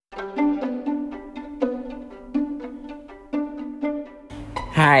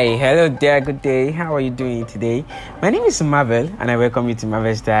Hi, hello there, good day. How are you doing today? My name is Marvel and I welcome you to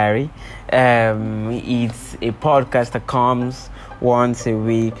Marvel's Diary. It's a podcast that comes once a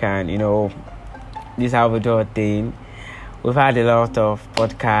week and this is how we do a thing. We've had a lot of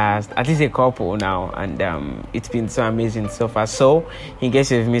podcasts, at least a couple now, and it's been so amazing so far. So, in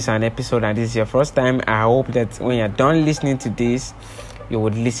case you've missed an episode and this is your first time, I hope that when you're done listening to this, you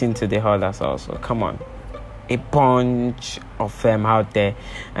would listen to the others also. Come on. A bunch of them out there,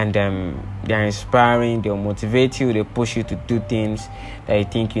 and they're inspiring, they'll motivate you, they push you to do things that you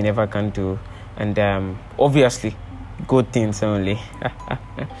think you never can do, and obviously good things only.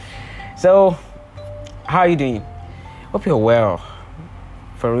 So how are you doing? Hope you're well.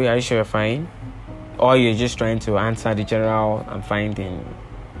 For real, are you sure you're fine? Or you're just trying to answer the general I'm fine thing?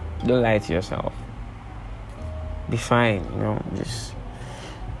 Don't lie to yourself. Be fine, just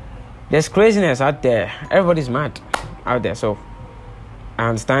there's craziness out there. Everybody's mad out there. So I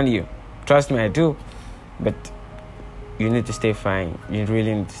understand you. Trust me, I do. But you need to stay fine. You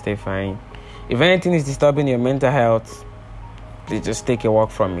really need to stay fine. If anything is disturbing your mental health, please just take a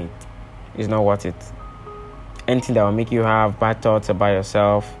walk from it. It's not worth it. Anything that will make you have bad thoughts about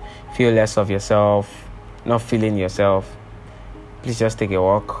yourself, feel less of yourself, not feeling yourself, please just take a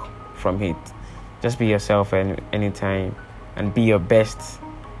walk from it. Just be yourself anytime and be your best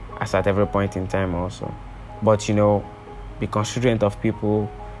as at every point in time also. But be considerate of people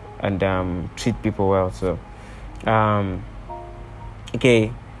and treat people well. So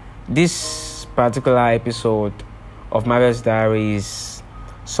okay, this particular episode of Marvel's Diary is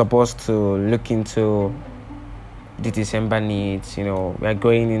supposed to look into the December needs. We are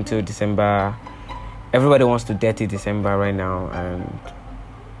going into December. Everybody wants to dirty December right now, and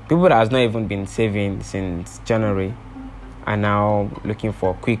people that has not even been saving since January are now looking for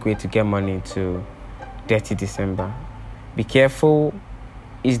a quick way to get money to dirty December. Be careful.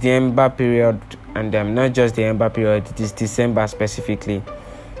 It's the Ember period, and not just the Ember period, it is December specifically.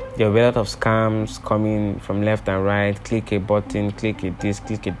 There will be a lot of scams coming from left and right. Click a button, click a this,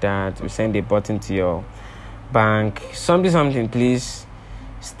 click a that. We send a button to your bank. Something, please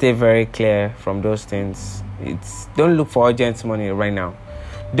stay very clear from those things. Don't look for urgent money right now.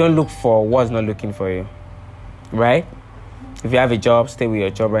 Don't look for what's not looking for you. Right? If you have a job, stay with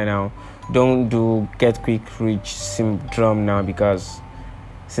your job right now. Don't do get quick rich syndrome now, because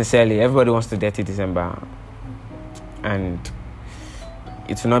sincerely, everybody wants to dirty December. And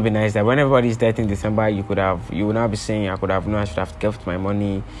it will not be nice that when everybody is dirty in December, you will now be saying, I should have kept my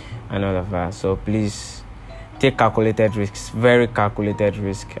money and all of that. So please take calculated risks, very calculated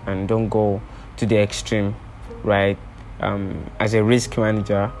risk, and don't go to the extreme, right? As a risk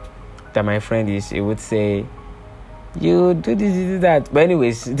manager that my friend is, he would say, you do this, you do that. But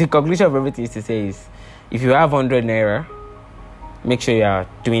anyways, the conclusion of everything is to say is, if you have 100 naira, make sure you are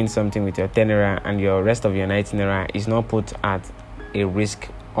doing something with your 10 naira, and your rest of your 90 naira is not put at a risk,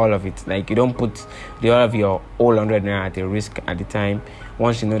 all of it. Like, you don't put all of your whole 100 naira at a risk at the time.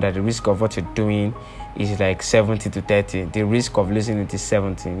 Once you know that the risk of what you're doing is like 70 to 30, the risk of losing it is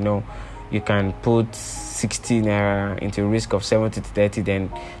 70. You can put 60 naira into a risk of 70 to 30,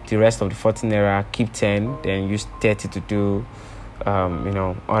 then the rest of the 40 naira keep 10, then use 30 to do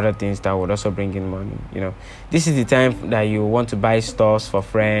other things that would also bring in money. This is the time that you want to buy stores for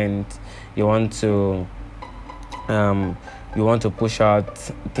friends. You want to push out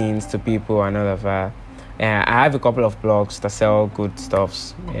things to people and all of that. I have a couple of blogs that sell good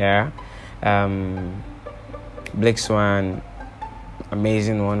stuffs. Blake Swan,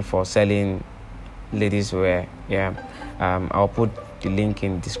 amazing one for selling ladies wear. I'll put the link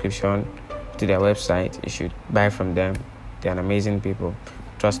in the description to their website. You should buy from them. They're an amazing people.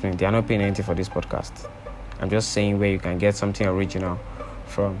 Trust me, they are not paying anything for this podcast. I'm just saying where you can get something original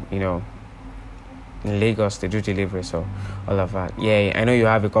from. In Lagos, they do delivery, so all of that. I know you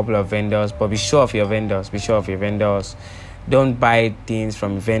have a couple of vendors, but be sure of your vendors. Don't buy things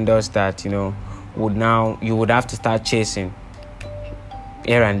from vendors that you would have to start chasing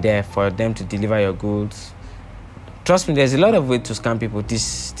here and there for them to deliver your goods. Trust me, there's a lot of ways to scam people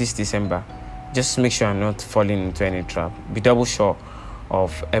this December. Just make sure you're not falling into any trap. Be double sure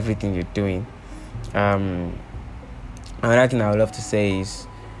of everything you're doing. Another thing I would love to say is,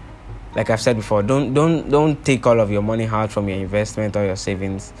 like I've said before, don't take all of your money out from your investment or your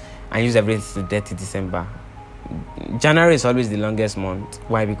savings and use everything to dirty December. January is always the longest month.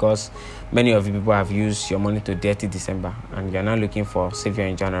 Why? Because many of you people have used your money to dirty December, and you're now looking for savior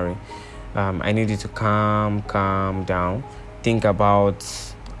in January. I need you to calm down. Think about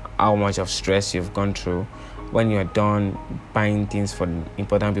how much of stress you've gone through. When you're done buying things for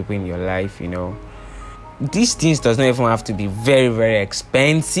important people in your life, these things does not even have to be very, very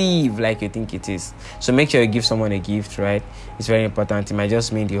expensive like you think it is. So make sure you give someone a gift, right? It's very important. It might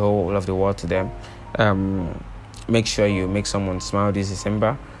just mean the whole of the world to them. Make sure you make someone smile this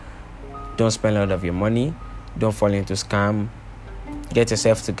December. Don't spend a lot of your money. Don't fall into scam. Get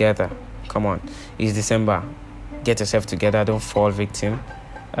yourself together. Come on, it's December. Get yourself together. Don't fall victim.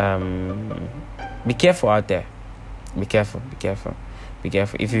 Be careful out there. Be careful.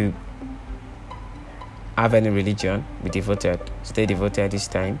 If you have any religion, be devoted. Stay devoted this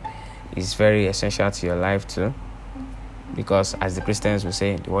time. It's very essential to your life too, because as the Christians will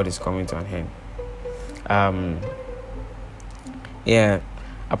say, the world is coming to an end.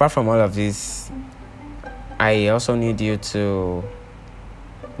 Apart from all of this, I also need you to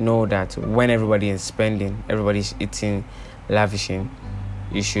know that when everybody is spending, everybody's eating, lavishing,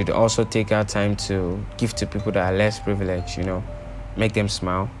 you should also take out time to give to people that are less privileged, make them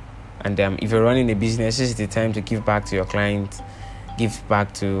smile. And if you're running a business, this is the time to give back to your clients, give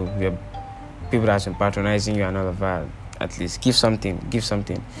back to your people that have been patronizing you and all of that. At least give something.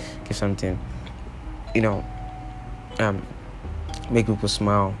 Make people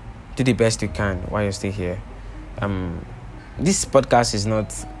smile. Do the best you can while you're still here. This podcast is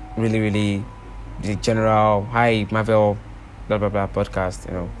not really the general hi Marvel blah blah blah podcast,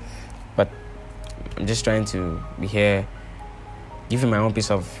 but I'm just trying to be here giving my own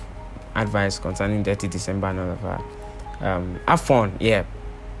piece of advice concerning Detty December and all of that. Have fun.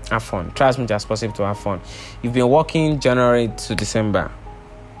 Try as much as possible to have fun. You've been working January to December,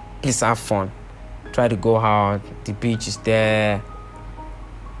 please have fun. Try to go out. The beach is there.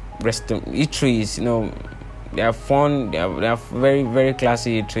 Eateries, they are fun. They are very, very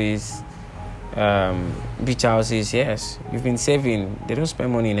classy eateries. Beach houses. Yes, you've been saving. They don't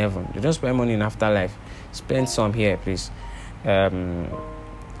spend money in heaven. They don't spend money in afterlife. Spend some here, please.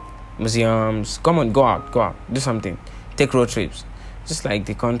 Museums. Come on, go out. Do something. Take road trips. Just like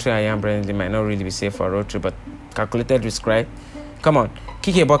the country I am presently might not really be safe for a road trip, but calculated risk, right? Come on,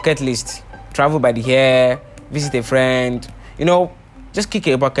 kick a bucket list. Travel by the hair. Visit a friend. Just kick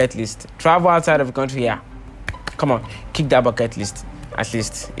a bucket list. Travel outside of the country, yeah. Come on, kick that bucket list. At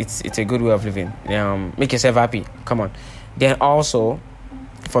least it's a good way of living. Make yourself happy. Come on. Then also,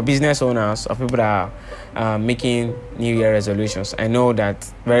 for business owners or people that are making New Year resolutions, I know that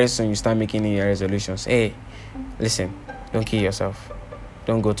very soon you start making New Year resolutions. Hey, listen, don't kill yourself.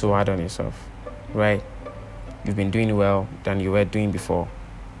 Don't go too hard on yourself, right? You've been doing well than you were doing before.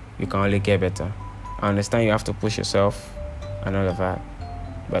 You can only get better. I understand you have to push yourself and all of that,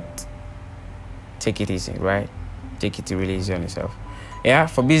 but take it easy, right? Take it really easy on yourself.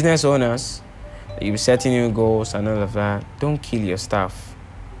 For business owners, you setting new goals and all of that, don't kill your staff.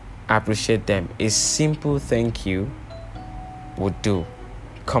 Appreciate them. A simple thank you would do.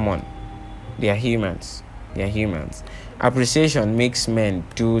 Come on, they are humans. Appreciation makes men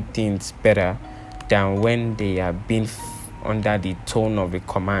do things better than when they are being under the tone of a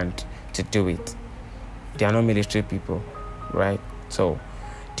command to do it. They are not military people, right? So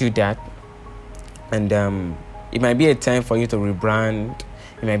do that. And it might be a time for you to rebrand.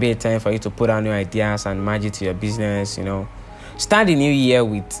 It might be a time for you to put out new ideas and merge it to your business. Start the new year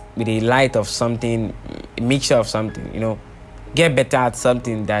with a light of something, a mixture of something. Get better at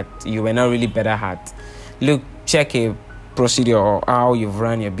something that you were not really better at. Look, check a procedure or how you've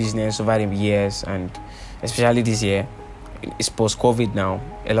run your business over the years, and especially this year. It's post-COVID now.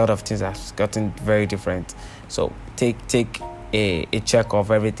 A lot of things have gotten very different. So take a check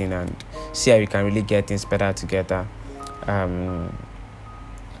of everything and see how you can really get things better together.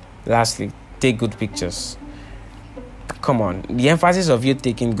 Lastly, take good pictures. Come on, the emphasis of you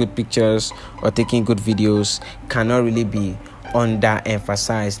taking good pictures or taking good videos cannot really be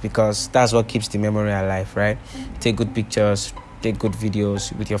under-emphasized, because that's what keeps the memory alive, right? Take good pictures, take good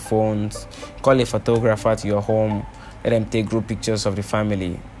videos with your phones. Call a photographer to your home. Let them take group pictures of the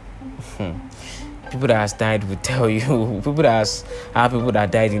family. People that has died will tell you. People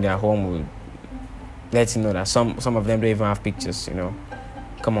that died in their home will let you know that some of them don't even have pictures.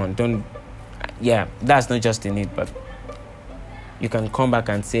 Come on, don't. That's not just in it, but you can come back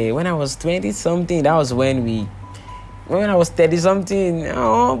and say, when I was 20 something, that was when I was 30 something.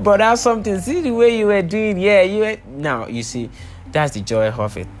 Oh, brother, something. See the way you were doing. Yeah, you were. Now you see, that's the joy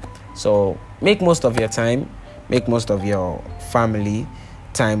of it. So make most of your time. Make most of your family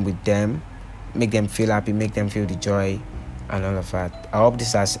time with them. Make them feel happy. Make them feel the joy and all of that. I hope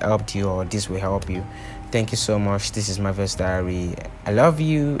this has helped you, or this will help you. Thank you so much. This is my first diary. I love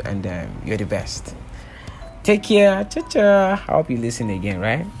you, and you're the best. Take care. Cha-cha. I hope you listen again,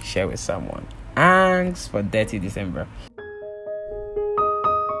 right? Share with someone. Thanks for Detty December.